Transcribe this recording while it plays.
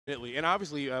And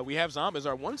obviously, we have Zomb as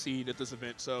our 1 seed at this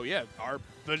event. So, yeah,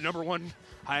 the #1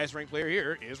 highest ranked player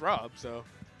here is R.O.B. So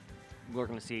we're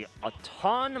going to see a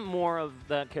ton more of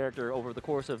that character over the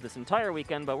course of this entire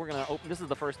weekend, but we're going to open. This is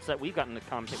the first set we've gotten to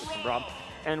commentate with from R.O.B.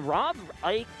 And R.O.B.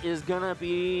 Ike is going to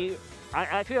be...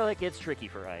 I feel like it's tricky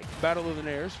for Ike. Battle of the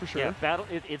Nairs, for sure. Yeah,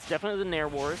 it's definitely the Nair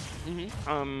Wars.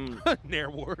 Nair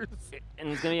Wars. And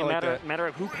it's going to be a matter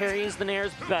of who carries the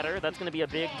Nairs better. That's going to be a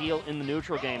big deal in the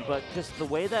neutral game. But just the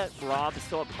way that R.O.B. is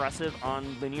so oppressive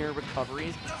on linear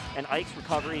recoveries, and Ike's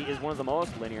recovery is one of the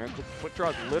most linear. Quick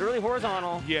draw is literally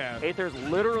horizontal. Yeah. Aether is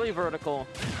literally vertical.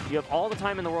 You have all the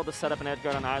time in the world to set up an edge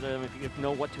guard on either of them if you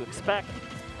know what to expect.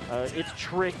 It's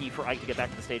tricky for Ike to get back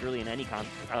to the stage really in any context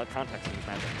in this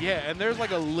matchup. Yeah, and there's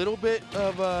like a little bit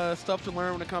of stuff to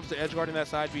learn when it comes to edge guarding that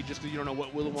side beat just because you don't know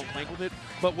what will and won't flank with it.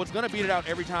 But what's going to beat it out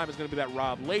every time is going to be that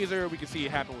R.O.B. laser. We can see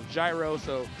it happen with Gyro,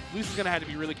 so Lucy's going to have to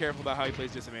be really careful about how he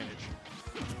plays disadvantage.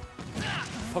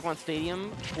 Pokemon Stadium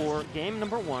for game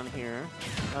 #1 here.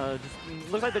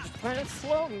 Just looks like they're just playing it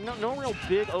slow. No real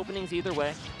big openings either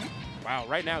way. Wow,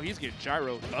 right now he's getting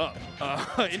gyroed up.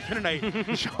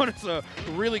 Infiknight showing us a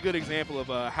really good example of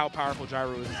how powerful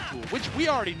gyro is as a tool, which we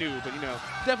already knew, but you know,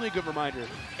 definitely a good reminder.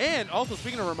 And also,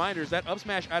 speaking of reminders, that up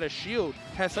smash out of shield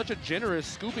has such a generous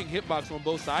scooping hitbox on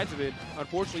both sides of it.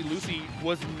 Unfortunately, Lucy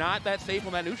was not that safe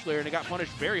on that neutral layer, and it got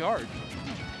punished very hard.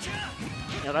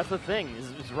 Yeah, that's the thing. Is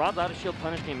R.O.B.'s out of shield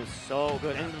punish game is so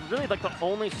good, and really like the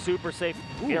only super safe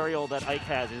aerial that Ike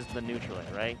has is the neutral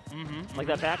air, right? Like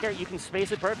that back air, you can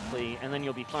space it perfectly, and then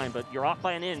you'll be fine. But you're off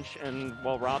by an inch, and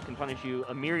while R.O.B. can punish you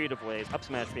a myriad of ways, up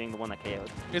smash being the one that KOs.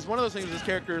 It's one of those things. This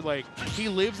character, like, he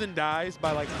lives and dies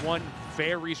by like one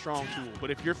very strong tool.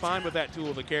 But if you're fine with that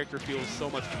tool, the character feels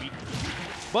so much weaker.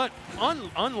 But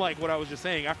unlike what I was just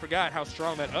saying, I forgot how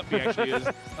strong that up B actually is.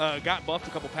 Got buffed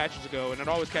a couple patches ago, and it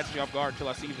always catches me off guard until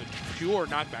I see the pure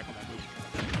knockback on that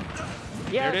move.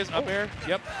 Yeah. There it is, up air.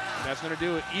 Yep, that's going to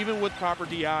do it. Even with proper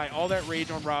DI, all that rage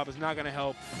on R.O.B. is not going to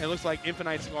help. And it looks like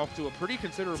Infiknight's off to a pretty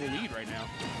considerable lead right now.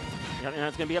 Yeah, and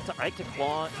it's going to be up to Ike to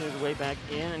claw his way back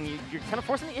in, and you're kind of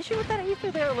forcing the issue with that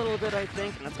Aether there a little bit, I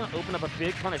think, and that's going to open up a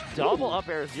big punish. Double up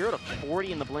air, 0 to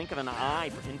 40 in the blink of an eye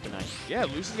for Infiknight. Yeah,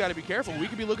 Lucy's got to be careful. We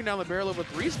could be looking down the barrel of a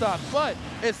 3-stop, but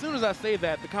as soon as I say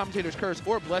that, the commentator's curse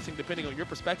or blessing, depending on your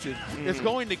perspective, is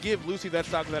going to give Lucy that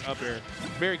stock of that up air.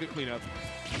 Very good cleanup.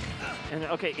 And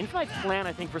okay, Infiknight's plan,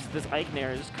 I think, versus this Ike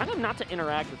Nair is kind of not to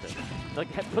interact with it. Like,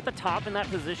 put the top in that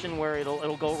position where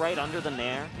it'll go right under the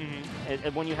Nair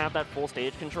and when you have that full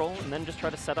stage control, and then just try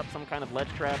to set up some kind of ledge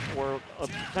trap or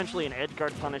potentially an edge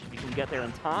guard punish if you can get there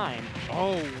in time.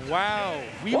 Oh, wow.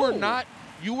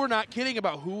 You were not kidding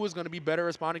about who was going to be better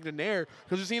responding to Nair,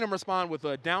 because we've seen him respond with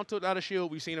a down tilt out of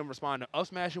shield. We've seen him respond to up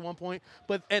smash at one point.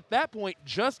 But at that point,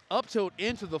 just up tilt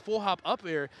into the full hop up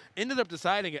air ended up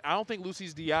deciding it. I don't think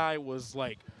Lucy's DI was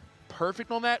like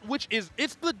perfect on that, which is,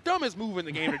 it's the dumbest move in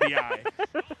the game to DI.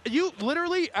 You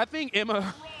literally, I think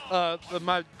Emma,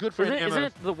 my good friend Emma. Isn't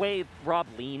it the way R.O.B.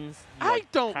 leans? Like, I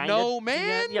don't know,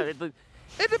 man. Yeah,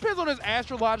 it depends on his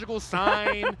astrological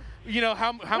sign, you know,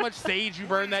 how much sage you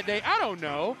burn that day. I don't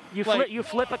know. You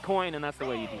flip a coin, and that's the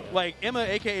way you do it. Like Emma,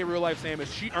 a.k.a. Real Life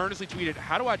Samus, she earnestly tweeted,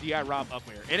 how do I DI R.O.B. up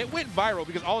air? And it went viral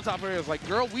because all the top players was like,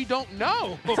 girl, we don't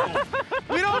know.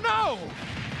 We don't know.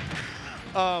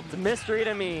 It's a mystery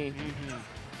to me.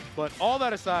 But all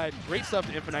that aside, great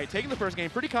stuff to Infiknight, taking the first game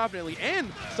pretty confidently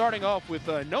and starting off with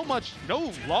no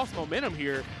lost momentum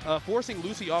here, forcing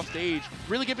Lucy off stage,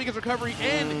 really getting his recovery,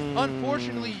 and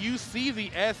unfortunately you see the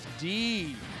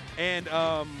SD. And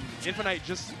Infiknight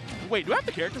just, wait, do I have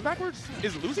the characters backwards?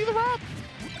 Is Lucy the R.O.B.?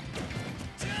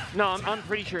 No, I'm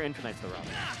pretty sure Infiknight's the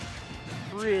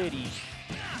R.O.B. Pretty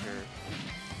sure.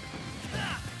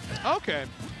 Okay,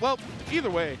 well, either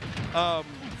way, all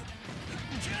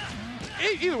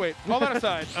that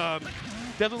aside,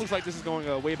 definitely looks like this is going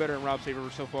way better in R.O.B.'s favor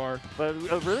so far. But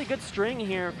a really good string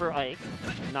here for Ike,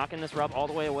 knocking this R.O.B. all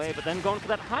the way away, but then going for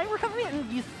that high recovery, and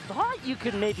you thought you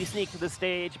could maybe sneak to the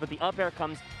stage, but the up air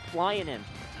comes flying in.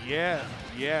 Yeah,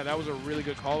 that was a really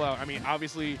good call out. I mean,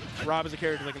 obviously, R.O.B. is a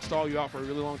character that can stall you out for a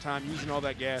really long time, using all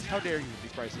that gas. How dare you with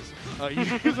these prices?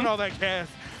 Using all that gas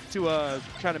to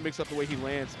try to mix up the way he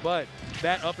lands. But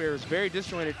that up air is very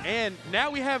disjointed. And now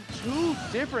we have 2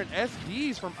 different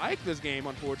SDs from Ike this game,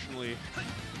 unfortunately.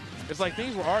 It's like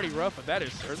things were already rough, but that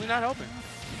is certainly not helping.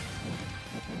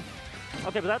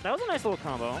 Okay, but that was a nice little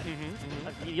combo.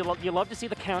 You love to see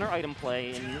the counter item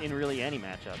play in really any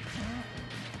matchup.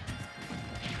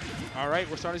 All right,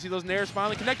 we're starting to see those nairs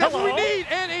finally connect. That's what we need!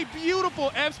 And a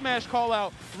beautiful F smash call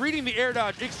out, reading the air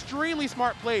dodge. Extremely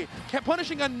smart play. Kept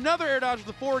punishing another air dodge with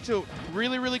the forward tilt.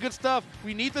 Really, really good stuff.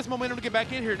 We need this momentum to get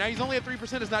back in here. Now he's only at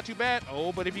 3%. It's not too bad.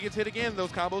 Oh, but if he gets hit again,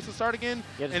 those combos will start again.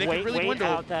 Yeah, and it can really wait dwindle.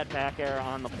 Out that back air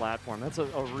on the platform. That's a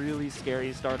really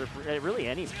scary starter for really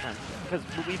any time. Because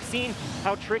we've seen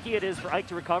how tricky it is for Ike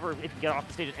to recover if you get off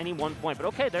the stage at any one point. But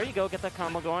okay, there you go. Get that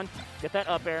combo going. Get that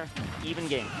up air. Even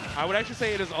game. I would actually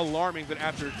say it is alarming that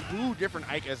after 2 different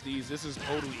Ike SDs, this is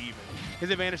totally even. His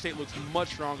advantage state looks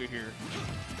much stronger here.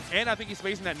 And I think he's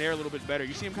spacing that nair a little bit better.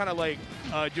 You see him kind of like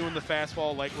doing the fast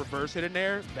fall, like reverse hit a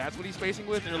nair. That's what he's spacing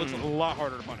with, and it looks a lot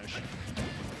harder to punish.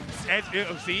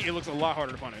 See, it looks a lot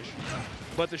harder to punish.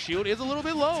 But the shield is a little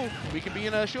bit low. We can be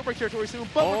in a shield break territory soon,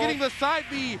 but we're getting the side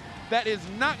B. That is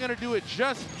not going to do it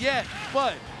just yet,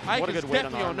 but Ike is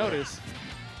definitely on notice.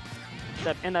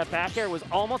 And that back air was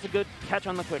almost a good catch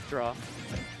on the quick draw.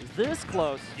 This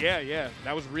close. Yeah,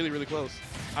 that was really, really close.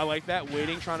 I like that,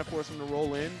 waiting, trying to force him to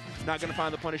roll in. Not going to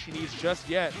find the punish he needs just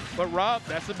yet. But R.O.B,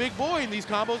 that's a big boy, and these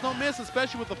combos don't miss,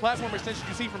 especially with the platform extension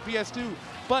you see from PS2.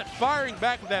 But firing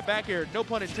back with that back air, no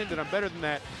pun intended, I'm better than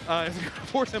that, is going to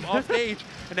force him off stage.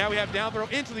 And now we have down throw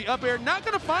into the up air. Not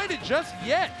going to find it just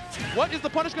yet. What is the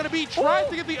punish going to be? Tries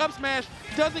to get the up smash,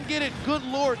 doesn't get it. Good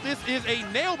lord, this is a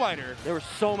nail biter. There were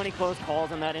so many close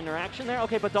calls in that interaction there.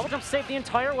 Okay, but double jump safe the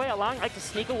entire way, allowing Ike to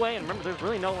sneak away. And remember, there's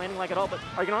really no landing like at all. But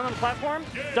are you going on the platform?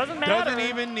 Doesn't matter. Doesn't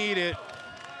even need it.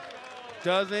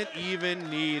 Doesn't even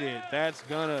need it. That's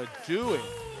gonna do it.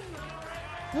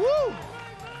 Woo!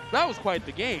 That was quite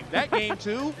the game. That game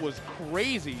too was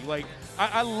crazy. Like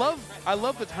I love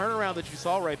the turnaround that you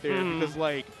saw right there because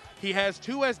like he has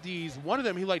 2 SDs. One of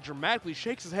them he like dramatically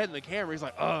shakes his head in the camera. He's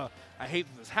like, I hate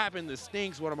that this happened. This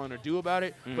stinks. What am I gonna do about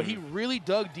it? But he really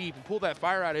dug deep and pulled that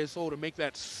fire out of his soul to make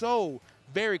that so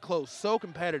very close, so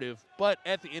competitive. But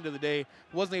at the end of the day,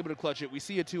 wasn't able to clutch it. We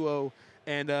see a 2-0.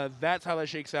 And that's how that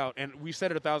shakes out. And we've said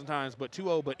it 1,000 times, but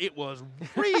 2-0, but it was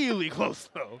really close,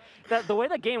 though. The way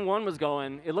that game 1 was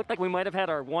going, it looked like we might have had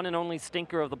our one and only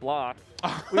stinker of the block.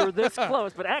 We were this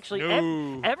close, but actually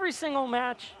every single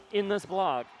match in this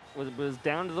block was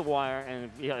down to the wire. And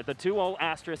yeah, the 2-0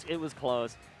 asterisk, it was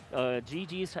close.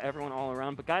 GG's to everyone all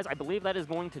around. But guys, I believe that is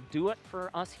going to do it for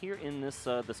us here in this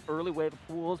this early wave of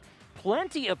pools.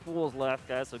 Plenty of pools left,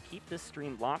 guys, so keep this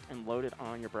stream locked and loaded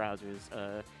on your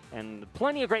browsers. And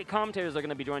plenty of great commentators are going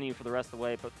to be joining you for the rest of the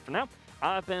way. But for now,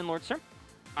 I've been Lord Sturm.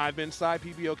 I've been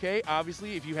SidePBOK.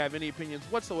 Obviously, if you have any opinions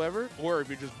whatsoever, or if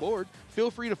you're just bored,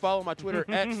 feel free to follow my Twitter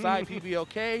at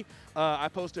SidePBOK. I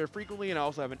post there frequently, and I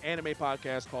also have an anime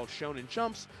podcast called Shonen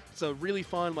Chumps. It's a really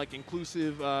fun, like,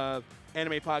 inclusive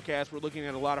anime podcast. We're looking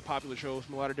at a lot of popular shows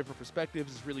from a lot of different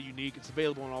perspectives. It's really unique. It's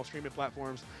available on all streaming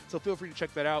platforms, so feel free to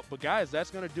check that out. But guys,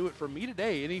 that's going to do it for me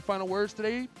today. Any final words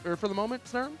today, or for the moment,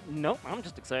 Sturm? Nope, I'm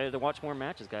just excited to watch more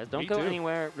matches, guys. Don't go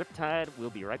anywhere. Riptide, we'll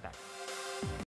be right back.